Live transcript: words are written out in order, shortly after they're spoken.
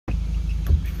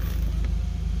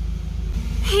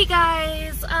Hey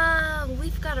guys,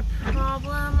 we've got a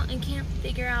problem. I can't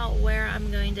figure out where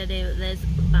I'm going to do this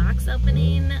box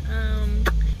opening,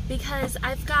 because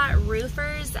I've got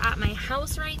roofers at my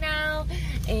house right now,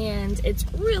 and it's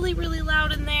really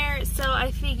loud in there, so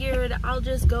I figured I'll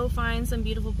just go find some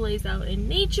beautiful place out in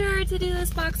nature to do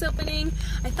this box opening.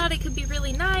 I thought it could be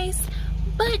really nice,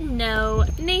 but no,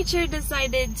 nature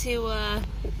decided to,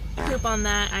 poop on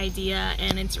that idea,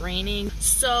 and it's raining,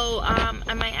 so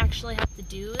I might actually have to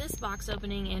do this box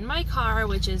opening in my car,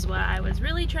 which is what I was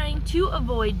really trying to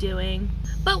avoid doing,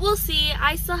 but we'll see.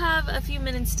 I still have a few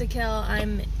minutes to kill.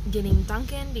 I'm getting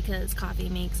Dunkin' because coffee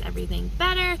makes everything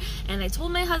better, and I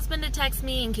told my husband to text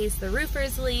me in case the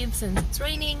roofers leave since it's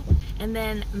raining, and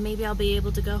then maybe I'll be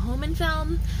able to go home and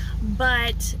film.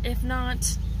 But if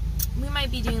not, we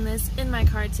might be doing this in my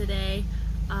car today.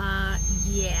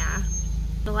 Yeah.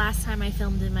 The last time I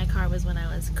filmed in my car was when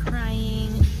I was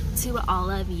crying to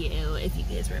all of you. If you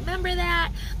guys remember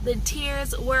that, the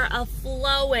tears were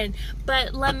a-flowing.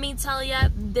 But let me tell you,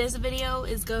 this video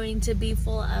is going to be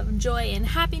full of joy and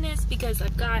happiness because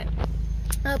I've got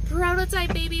a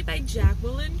prototype baby by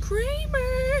Jacqueline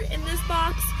Kramer in this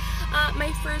box.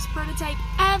 My first prototype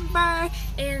ever,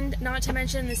 and not to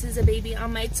mention this is a baby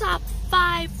on my top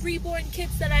 5 reborn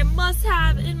kits that I must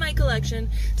have in my collection,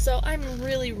 so I'm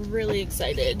really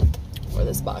excited for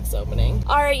this box opening.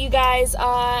 Alright you guys,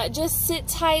 just sit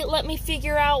tight, let me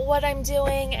figure out what I'm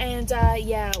doing, and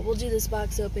yeah, we'll do this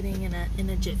box opening in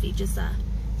a jiffy.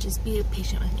 Just be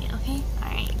patient with me, okay?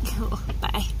 Alright, cool,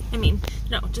 bye. I mean,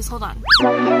 no, just hold on.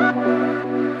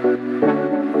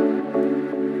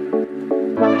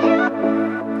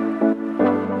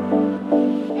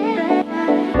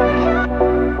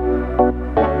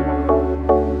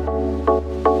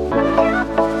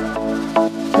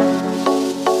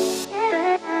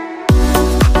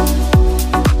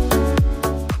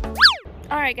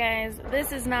 Alright guys,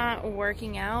 this is not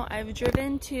working out. I've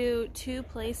driven to 2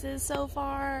 places so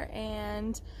far,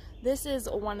 and this is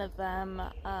one of them.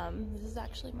 This is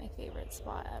actually my favorite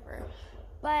spot ever.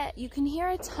 But you can hear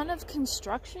a ton of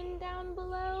construction down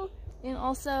below, and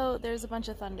also there's a bunch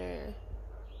of thunder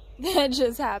that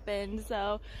just happened.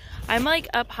 So I'm like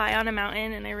up high on a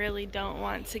mountain, and I really don't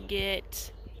want to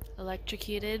get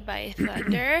electrocuted by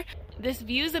thunder. This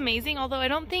view is amazing, although I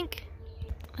don't think,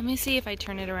 let me see if I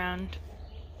turn it around,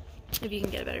 if you can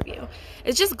get a better view.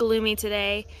 It's just gloomy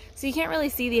today, so you can't really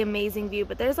see the amazing view,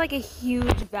 but there's like a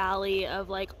huge valley of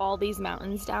like all these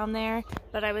mountains down there.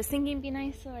 But I was thinking it'd be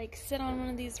nice to like sit on one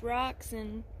of these rocks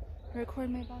and record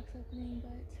my box opening,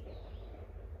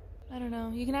 but I don't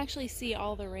know. You can actually see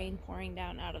all the rain pouring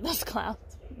down out of those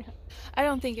clouds. I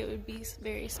don't think it would be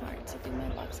very smart to do my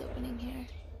box opening here.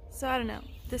 So I don't know.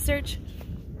 The search,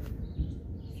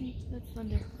 see, that's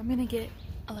thunder. I'm gonna get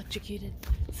electrocuted.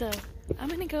 So I'm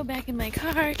gonna go back in my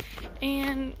car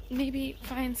and maybe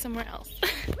find somewhere else.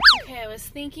 Okay, I was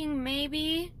thinking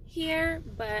maybe here,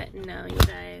 but no, you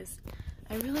guys.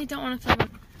 I really don't want to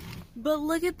film. But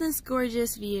look at this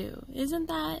gorgeous view. Isn't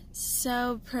that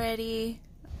so pretty?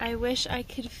 I wish I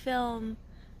could film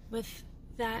with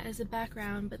that as a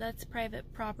background, but that's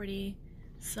private property.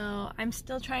 So I'm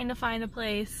still trying to find a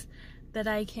place that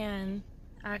I can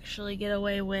actually get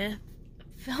away with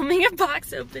filming a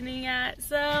box opening at.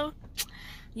 So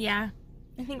yeah,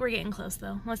 I think we're getting close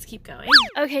though. Let's keep going.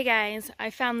 Okay guys, I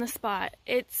found the spot.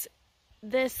 It's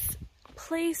this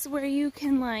place where you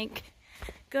can like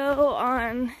go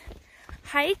on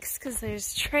hikes because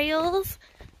there's trails,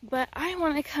 but I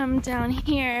want to come down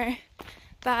here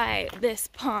by this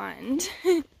pond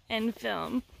and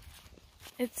film.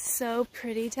 It's so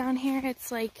pretty down here.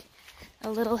 It's like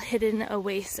a little hidden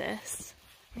oasis.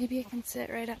 Maybe I can sit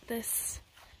right at this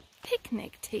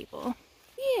picnic table.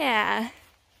 Yeah.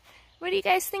 What do you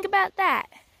guys think about that?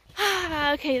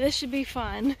 Okay, this should be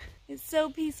fun. It's so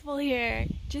peaceful here.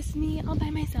 Just me all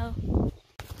by myself.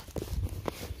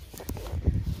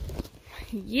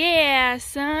 Yeah,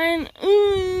 son.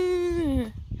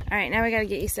 Alright, now I gotta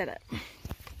get you set up.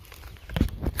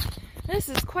 This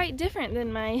is quite different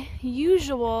than my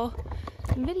usual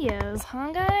videos,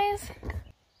 huh guys?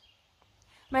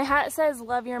 My hat says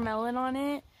 "Love Your Melon" on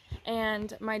it,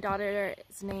 and my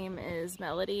daughter's name is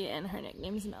Melody and her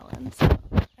nickname's Melon, so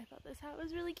I thought this hat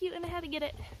was really cute and I had to get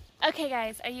it. Okay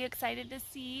guys, are you excited to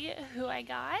see who I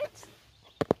got?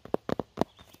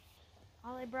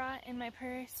 All I brought in my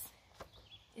purse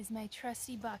is my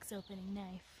trusty box opening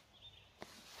knife.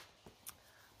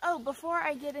 Oh, before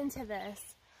I get into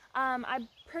this, I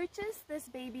purchased this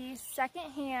baby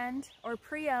secondhand or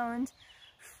pre-owned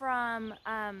from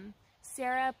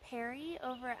Sarah Perry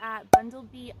over at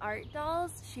Bundlebee Art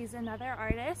Dolls. She's another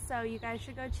artist, so you guys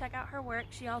should go check out her work.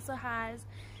 She also has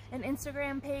an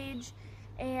Instagram page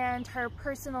and her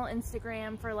personal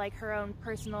Instagram for like her own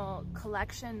personal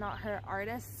collection, not her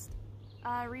artist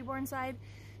reborn side,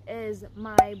 is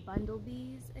My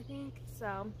Bundlebees, I think.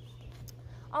 So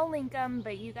I'll link them,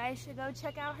 but you guys should go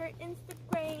check out her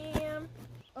Instagram.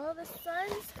 Oh, the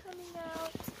sun's coming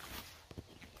out.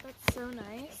 That's so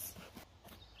nice.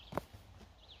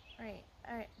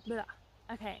 Alright, blah.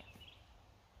 Okay.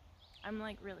 I'm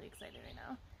like really excited right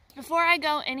now. Before I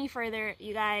go any further,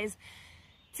 you guys,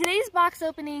 today's box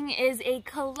opening is a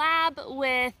collab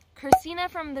with Christina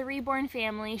from the Reborn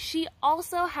family. She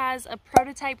also has a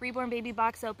prototype Reborn Baby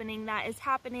box opening that is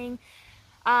happening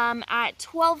at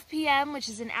 12 p.m., which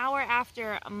is an hour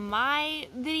after my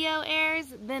video airs.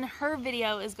 Then her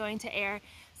video is going to air.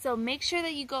 So make sure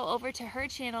that you go over to her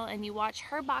channel and you watch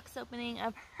her box opening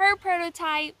of her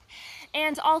prototype.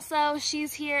 And also,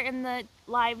 she's here in the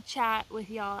live chat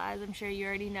with y'all, as I'm sure you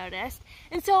already noticed.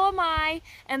 And so am I.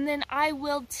 And then I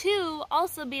will too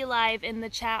also be live in the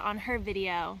chat on her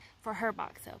video for her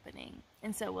box opening.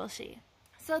 And so will she.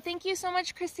 So thank you so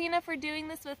much, Christina, for doing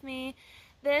this with me.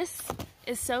 This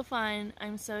is so fun.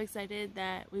 I'm so excited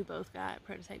that we both got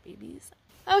prototype babies.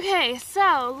 Okay,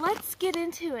 so let's get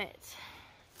into it.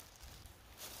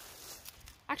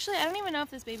 Actually, I don't even know if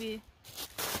this baby,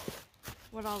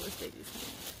 what all this baby's doing.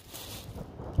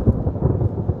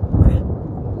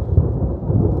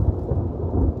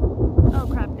 Oh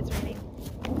crap, it's raining.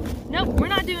 Nope, we're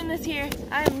not doing this here.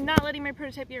 I am not letting my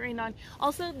prototype get rained on.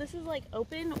 Also, this is like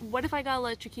open. What if I got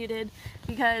electrocuted?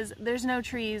 Because there's no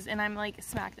trees and I'm like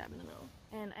smack dab in the middle.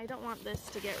 And I don't want this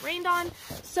to get rained on.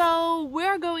 So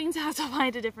we're going to have to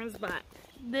find a different spot.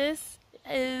 This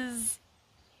is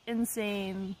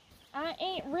insane. I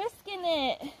ain't risking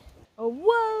it. Oh,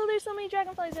 whoa, there's so many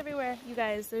dragonflies everywhere. You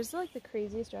guys, there's like the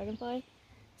craziest dragonfly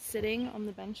sitting on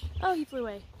the bench. Oh, he flew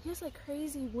away. He has like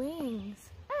crazy wings.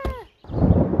 Ah. All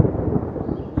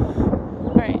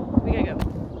right, we gotta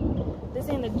go. This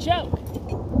ain't a joke.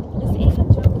 This ain't a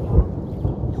joke,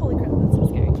 y'all. Holy crap, that's so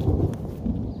scary.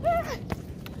 Ah.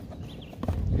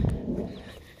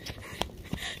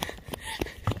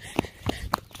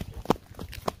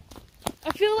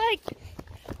 I feel like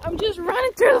I'm just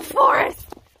running through the forest.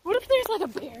 What if there's like a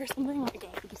bear or something? Oh my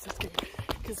god, I'd be so scared.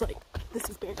 Because like, this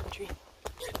is bear country.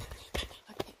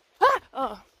 Okay. Ah!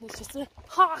 Oh, it's just a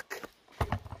hawk.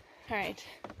 Alright.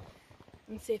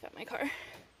 I'm safe at my car.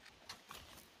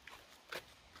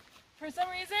 For some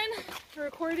reason,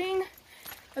 recording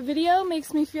a video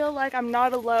makes me feel like I'm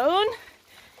not alone.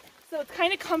 So it's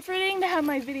kind of comforting to have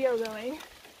my video going.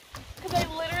 Because I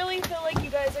literally feel like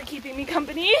you guys are keeping me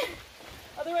company.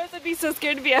 Otherwise, I'd be so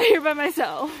scared to be out here by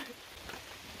myself.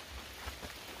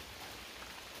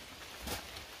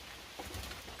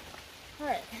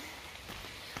 Alright,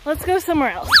 let's go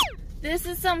somewhere else. This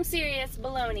is some serious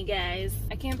baloney, guys.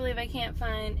 I can't believe I can't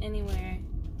find anywhere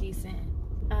decent.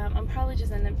 I'm probably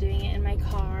just end up doing it in my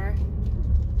car.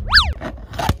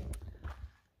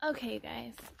 Okay,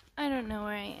 guys, I don't know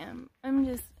where I am. I'm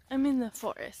in the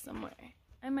forest somewhere.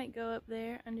 I might go up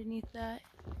there underneath that.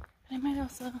 I might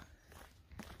also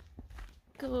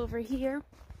go over here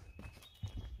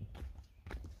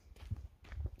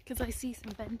because I see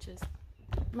some benches.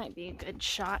 Might be a good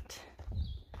shot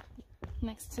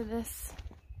next to this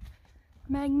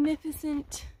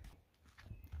magnificent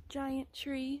giant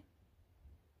tree.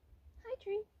 Hi,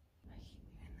 tree. I keep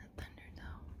hearing that thunder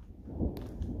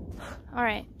though.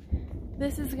 Alright,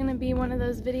 this is gonna be one of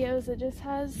those videos that just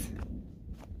has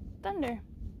thunder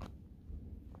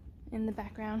in the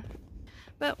background.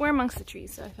 But we're amongst the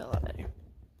trees, so I feel a lot better.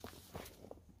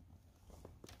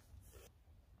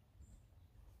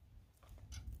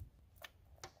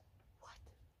 What?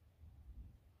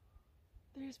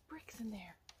 There's bricks in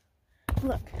there.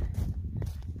 Look.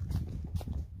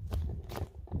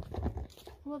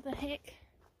 What the heck?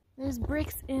 There's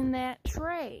bricks in that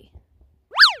tray.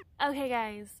 Okay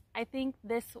guys, I think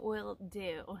this will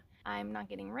do. I'm not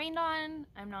getting rained on,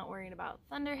 I'm not worried about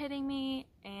thunder hitting me,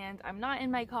 and I'm not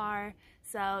in my car,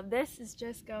 so this is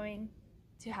just going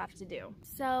to have to do.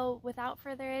 So without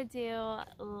further ado,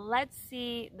 let's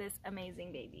see this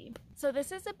amazing baby. So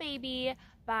this is a baby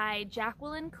by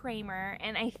Jacqueline Kramer,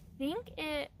 and I think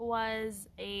it was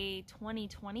a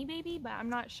 2020 baby, but I'm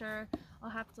not sure. I'll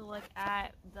have to look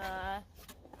at the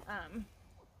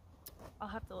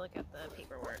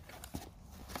paperwork.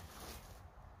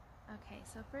 Okay,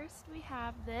 so first we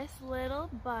have this little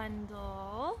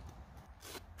bundle.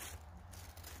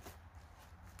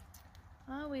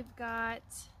 Oh, we've got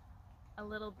a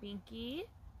little binky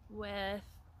with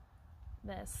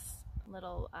this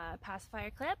little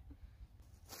pacifier clip.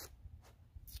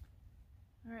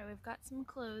 Alright, we've got some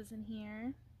clothes in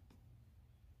here.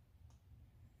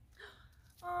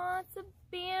 Oh, it's a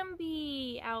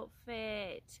Bambi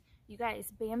outfit. You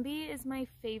guys, Bambi is my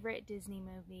favorite Disney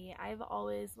movie. I've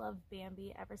always loved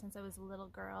Bambi ever since I was a little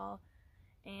girl.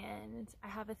 And I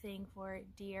have a thing for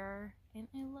deer, and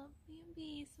I love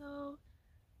Bambi, so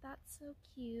that's so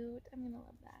cute. I'm gonna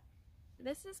love that.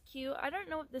 This is cute. I don't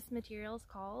know what this material is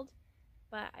called,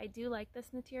 but I do like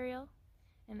this material.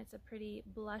 And it's a pretty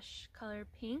blush color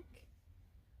pink.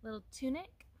 Little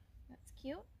tunic. That's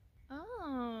cute.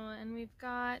 Oh, and we've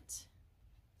got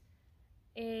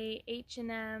a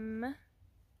H&M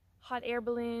hot air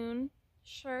balloon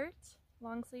shirt,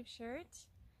 long sleeve shirt.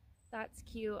 That's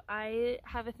cute. I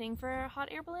have a thing for hot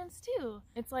air balloons too.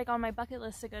 It's like on my bucket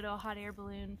list to go to a hot air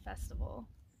balloon festival.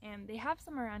 And they have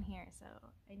some around here, so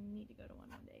I need to go to one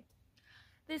day.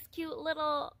 This cute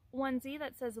little onesie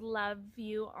that says love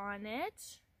you on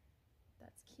it.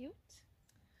 That's cute.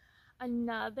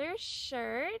 Another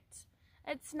shirt.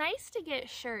 It's nice to get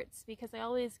shirts because I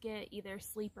always get either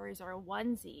sleepers or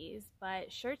onesies,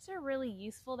 but shirts are really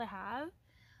useful to have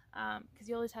because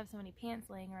you always have so many pants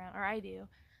laying around, or I do.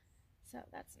 So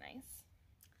that's nice.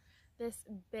 This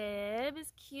bib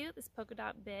is cute, this polka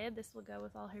dot bib. This will go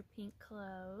with all her pink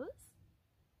clothes.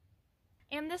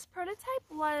 And this prototype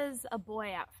was a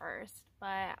boy at first,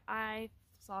 but I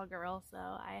saw a girl, so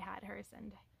I had her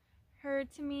send her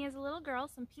to me as a little girl,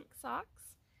 some pink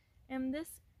socks. And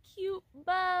this cute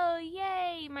bow,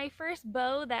 yay! My first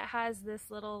bow that has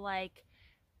this little like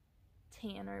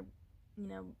tan or, you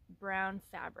know, brown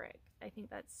fabric. I think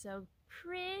that's so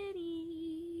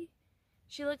pretty.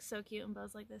 She looks so cute in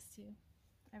bows like this too.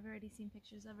 I've already seen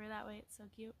pictures of her that way. It's so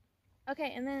cute.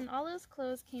 Okay, and then all those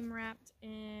clothes came wrapped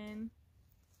in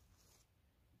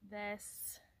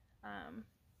this,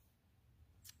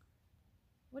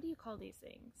 what do you call these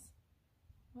things?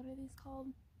 What are these called?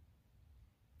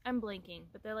 I'm blanking,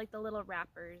 but they're like the little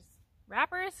wrappers.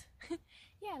 Wrappers?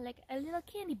 Yeah, like a little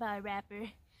candy bar wrapper.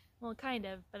 Well, kind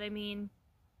of, but I mean,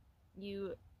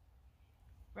 you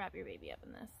wrap your baby up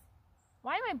in this.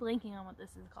 Why am I blanking on what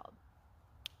this is called?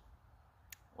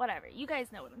 Whatever, you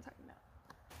guys know what I'm talking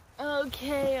about.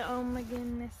 Okay, oh my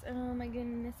goodness, oh my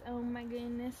goodness, oh my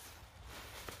goodness.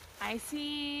 I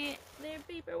see their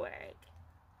paperwork.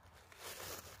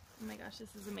 Oh my gosh,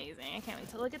 this is amazing. I can't wait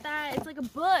to look at that. It's like a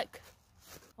book.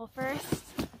 Well, first,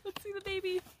 let's see the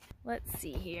baby. Let's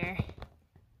see here.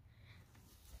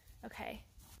 Okay,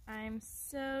 I'm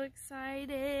so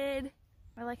excited.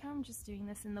 I like how I'm just doing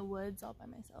this in the woods all by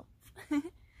myself.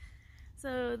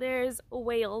 So there's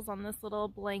whales on this little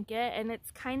blanket, and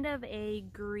it's kind of a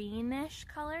greenish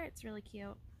color. It's really cute.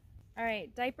 All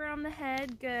right, diaper on the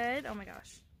head, good. Oh my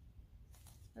gosh.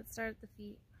 Let's start at the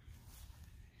feet.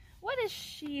 What is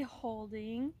she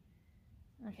holding?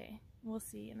 Okay, we'll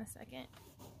see in a second.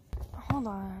 Hold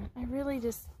on, I really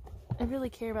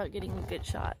care about getting a good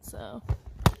shot, so.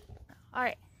 All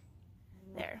right,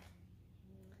 there.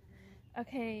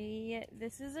 Okay,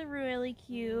 this is a really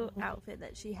cute outfit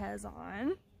that she has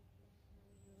on.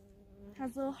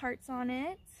 Has little hearts on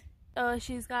it. Oh,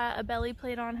 she's got a belly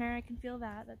plate on her. I can feel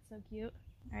that. That's so cute.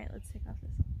 All right, let's take off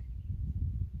this one.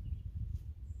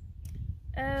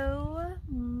 Oh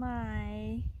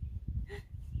my.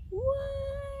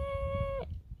 What?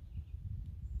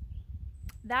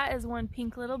 That is one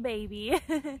pink little baby.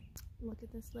 Look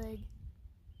at this leg.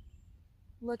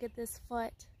 Look at this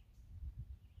foot.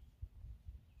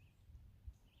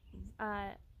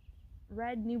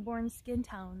 Red newborn skin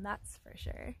tone, that's for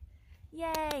sure.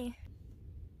 Yay!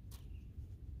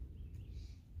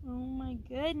 Oh my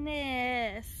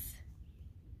goodness.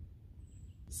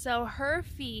 So her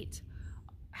feet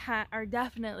are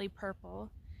definitely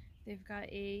purple. They've got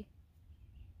a...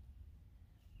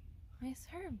 Why does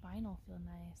her vinyl feel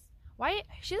nice? Why?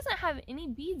 She doesn't have any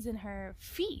beads in her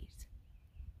feet.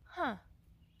 Huh.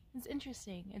 It's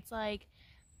interesting. It's like,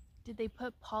 did they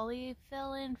put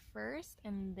polyfill in first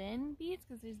and then beads?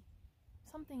 Because there's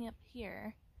something up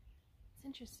here. It's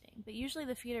interesting. But usually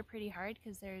the feet are pretty hard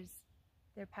because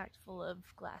they're packed full of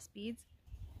glass beads.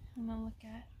 I'm gonna look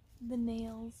at the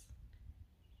nails.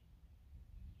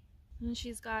 And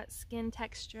she's got skin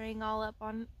texturing all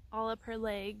up her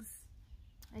legs.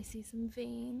 I see some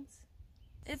veins.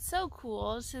 It's so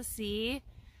cool to see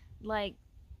like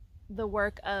the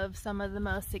work of some of the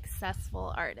most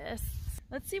successful artists.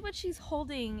 Let's see what she's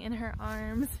holding in her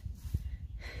arms.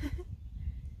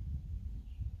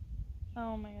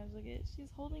 Oh my gosh, look at it.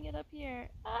 She's holding it up here.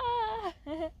 Ah!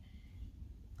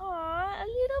 Aw, a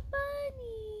little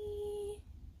bunny.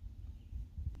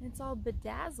 It's all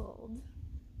bedazzled.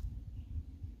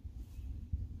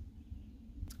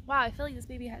 Wow, I feel like this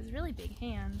baby has really big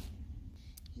hands.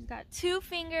 She's got 2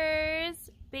 fingers.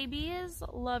 Babies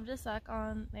love to suck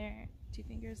on their 2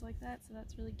 fingers like that, so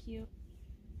that's really cute.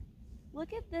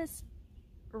 Look at this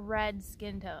red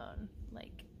skin tone.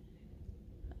 Like,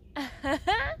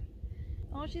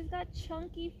 oh, she's got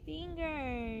chunky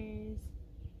fingers.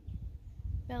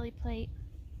 Belly plate.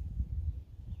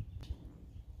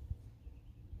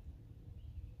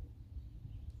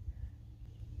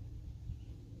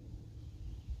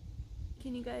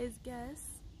 Can you guys guess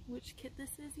which kit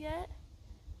this is yet?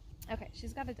 Okay,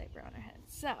 she's got a diaper on her head.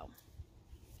 So,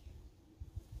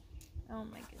 oh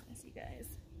my goodness, you guys.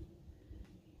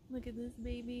 Look at this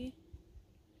baby.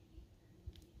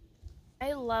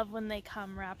 I love when they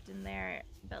come wrapped in their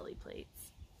belly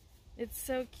plates. It's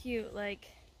so cute. Like,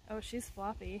 oh, she's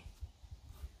floppy.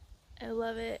 I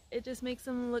love it. It just makes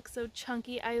them look so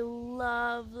chunky. I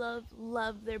love, love,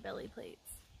 love their belly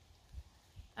plates.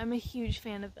 I'm a huge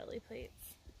fan of belly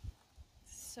plates.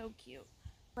 So cute.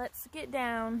 Let's get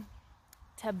down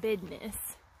to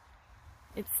business.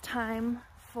 It's time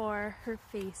for her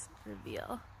face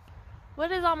reveal.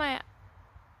 What is on my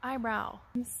eyebrow?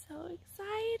 I'm so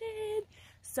excited.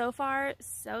 So far,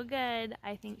 so good.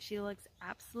 I think she looks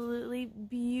absolutely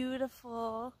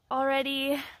beautiful.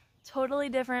 Already totally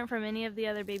different from any of the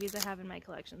other babies I have in my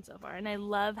collection so far. And I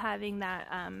love having that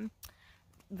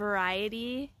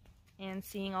variety and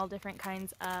seeing all different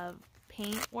kinds of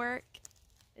paint work.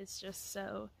 It's just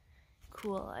so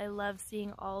cool. I love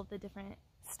seeing all the different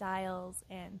styles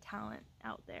and talent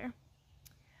out there.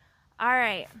 All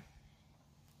right.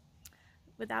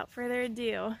 Without further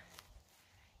ado,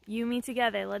 you, me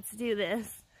together, let's do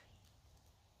this.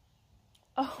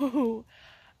 Oh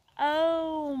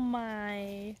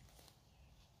my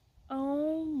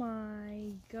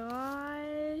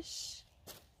gosh.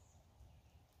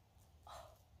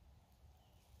 Oh.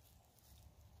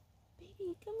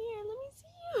 Baby, come here, let me see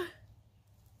you.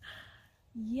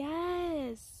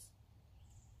 Yes.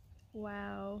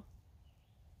 Wow.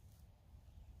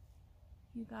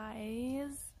 You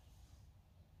guys.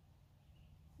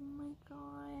 Oh my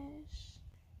gosh.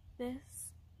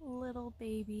 This little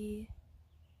baby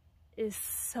is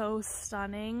so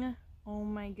stunning. Oh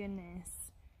my goodness.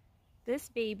 This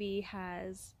baby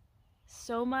has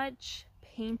so much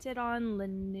painted on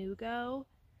lanugo,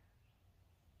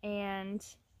 and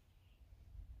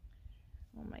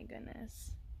oh my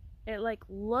goodness. It like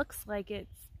looks like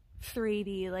it's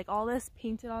 3D, like all this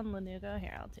painted on lanugo.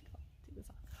 Here, I'll take this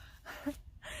off.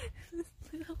 This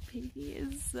little baby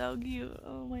is so cute.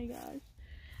 Oh my gosh.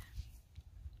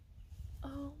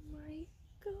 Oh my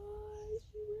gosh.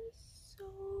 You are so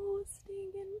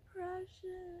stinking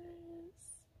precious.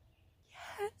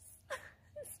 Yes.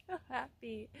 I'm so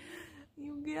happy.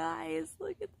 You guys,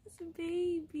 look at this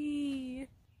baby.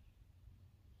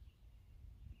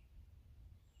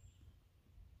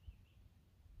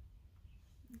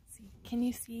 Let's see. Can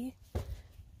you see?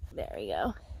 There we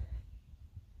go.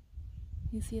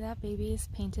 You see that baby's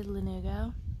painted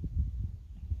lanugo?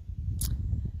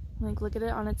 Like, look at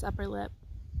it on its upper lip.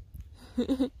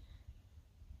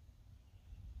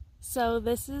 So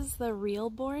this is the Real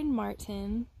Born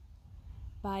Martin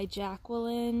by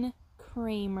JACQUELINE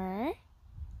KRAMER.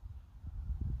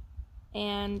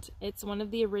 And it's one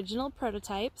of the original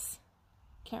prototypes.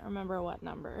 Can't remember what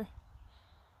number.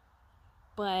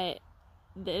 But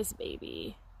this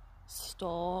baby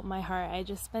stole my heart. I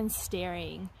just been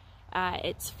staring at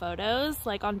its photos,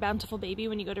 like on Bountiful Baby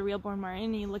when you go to Real Born Martin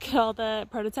and you look at all the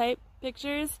prototype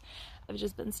pictures. I've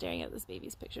just been staring at this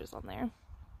baby's pictures on there.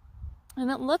 And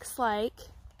it looks like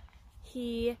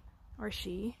he or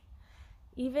she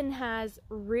even has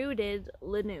rooted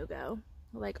lanugo,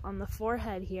 like on the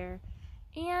forehead here,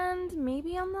 and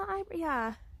maybe on the eyebrow.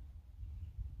 Yeah,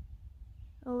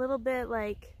 a little bit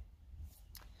like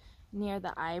near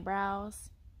the eyebrows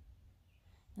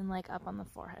and like up on the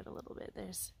forehead a little bit.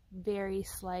 There's very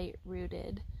slight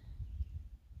rooted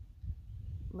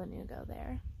lanugo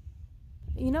there.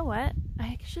 You know what?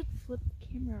 I should flip the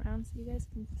camera around so you guys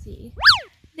can see.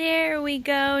 There we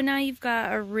go. Now you've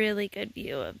got a really good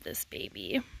view of this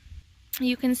baby.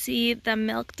 You can see the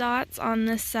milk dots on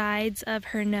the sides of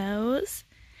her nose.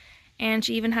 And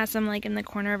she even has some like in the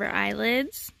corner of her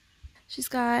eyelids. She's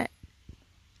got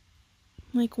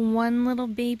like one little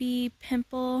baby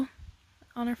pimple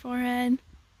on her forehead.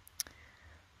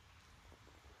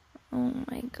 Oh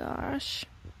my gosh.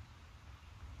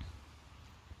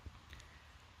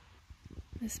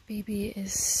 This baby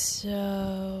is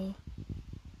so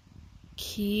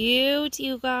cute,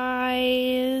 you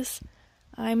guys.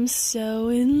 I'm so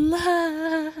in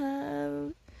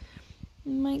love.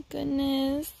 My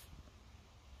goodness.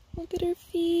 Look at her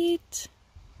feet.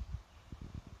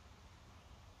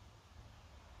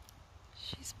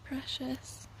 She's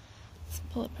precious. Let's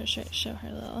pull up her shirt, show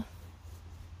her little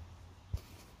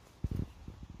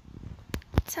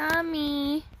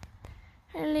tummy.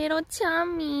 Her little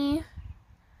tummy.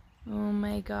 Oh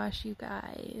my gosh, you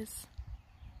guys.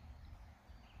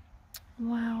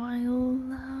 Wow, I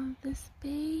love this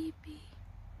baby.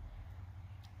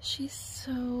 She's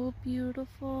so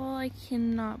beautiful. I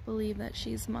cannot believe that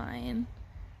she's mine.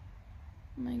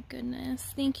 My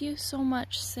goodness. Thank you so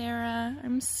much, Sarah.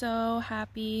 I'm so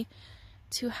happy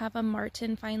to have a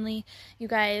Martin finally. You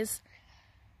guys,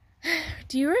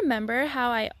 do you remember how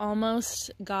I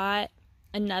almost got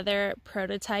another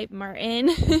prototype Martin?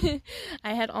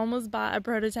 I had almost bought a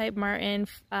prototype Martin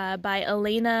by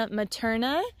Elena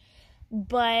Materna,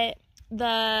 but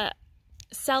the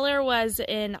seller was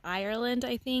in Ireland,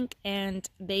 I think, and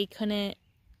they couldn't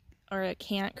or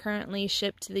can't currently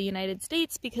ship to the United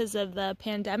States because of the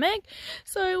pandemic,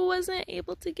 so I wasn't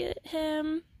able to get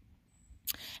him.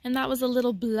 And that was a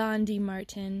little blondie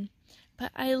Martin.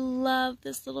 But I love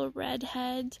this little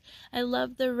redhead. I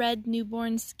love the red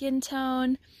newborn skin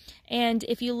tone. And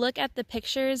if you look at the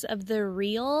pictures of the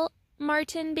real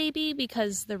Martin baby,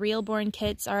 because the real born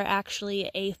kits are actually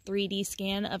a 3D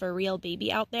scan of a real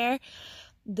baby out there,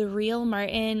 the real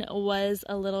Martin was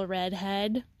a little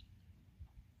redhead.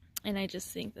 And I just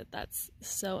think that that's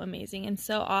so amazing and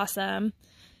so awesome.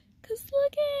 Because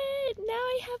look at it, now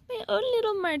I have my own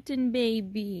little Martin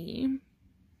baby.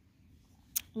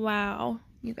 Wow,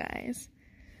 you guys.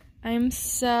 I'm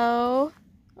so...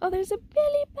 Oh, there's a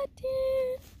belly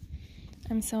button.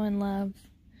 I'm so in love.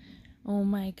 Oh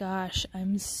my gosh,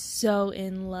 I'm so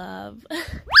in love.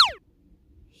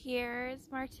 Here's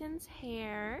Martin's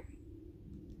hair.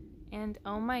 And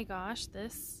oh my gosh,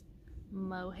 this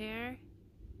mohair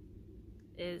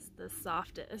is the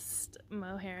softest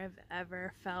mohair I've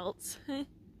ever felt.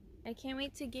 I can't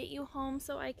wait to get you home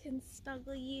so I can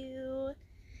snuggle you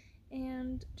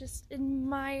and just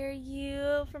admire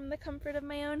you from the comfort of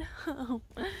my own home.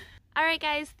 Alright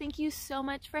guys, thank you so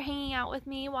much for hanging out with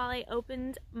me while I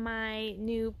opened my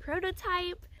new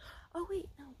prototype. Oh wait,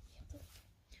 no,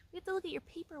 we have to look at your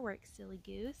paperwork, silly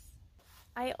goose.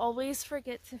 I always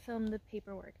forget to film the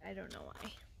paperwork. I don't know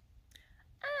why.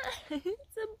 Ah,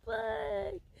 it's a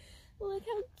book. Look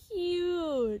how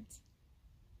cute.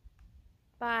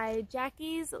 By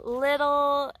Jackie's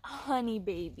Little Honey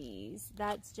Babies.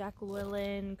 That's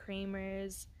Jacqueline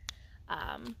Kramer's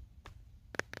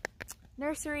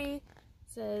nursery. It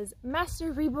says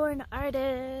Master Reborn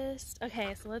Artist.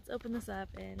 Okay, so let's open this up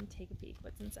and take a peek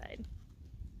what's inside.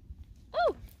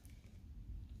 Oh!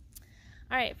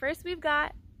 Alright, first we've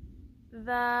got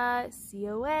the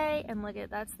COA, and look at,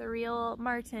 that's the real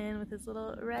Martin with his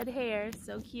little red hair.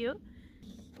 So cute.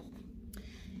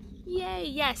 Yay,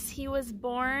 yes, he was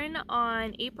born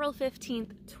on April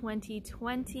 15th,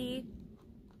 2020.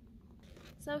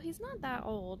 So he's not that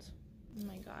old. Oh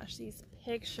my gosh, these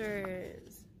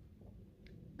pictures.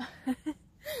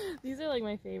 These are like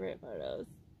my favorite photos.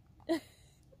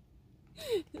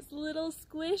 His little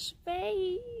squish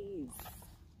face.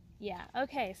 Yeah,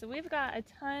 okay, so we've got a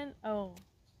ton. Oh,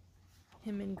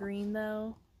 him in green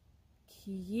though.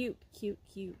 Cute, cute,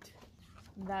 cute.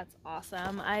 That's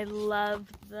awesome. I love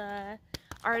the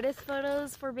artist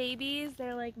photos for babies.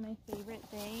 They're like my favorite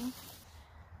thing.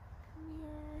 Come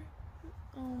here.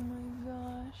 Oh my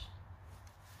gosh.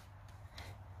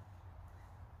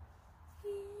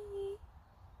 Hey,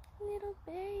 little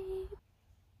babe.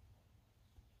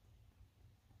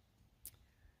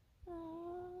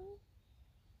 Aww.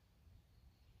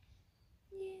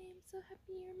 Yay, I'm so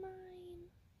happy you're mine.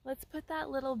 Let's put that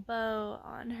little bow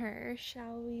on her,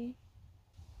 shall we?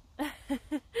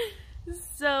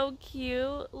 So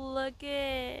cute. Look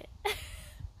it.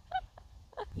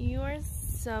 You are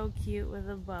so cute with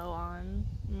a bow on.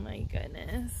 My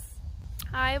goodness.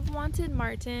 I've wanted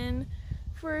Martin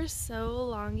for so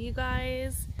long, you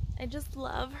guys. I just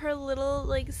love her little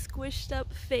like squished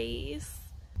up face.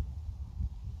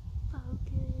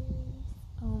 Focus.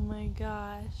 Oh my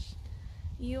gosh.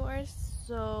 You are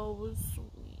so sweet.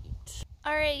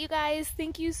 Alright you guys,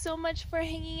 thank you so much for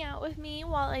hanging out with me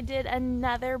while I did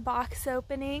another box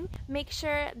opening. Make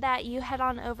sure that you head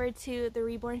on over to the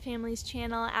Reborn Family's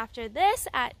channel after this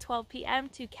at 12 p.m.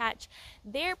 to catch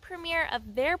their premiere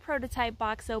of their prototype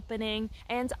box opening.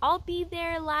 And I'll be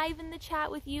there live in the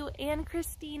chat with you and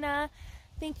Christina.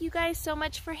 Thank you guys so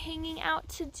much for hanging out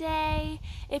today.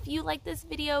 If you like this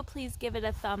video, please give it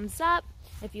a thumbs up.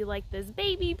 If you like this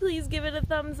baby, please give it a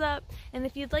thumbs up. And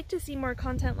if you'd like to see more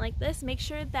content like this, make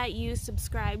sure that you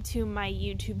subscribe to my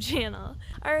YouTube channel.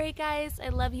 Alright guys, I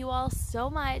love you all so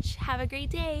much. Have a great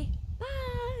day. Bye!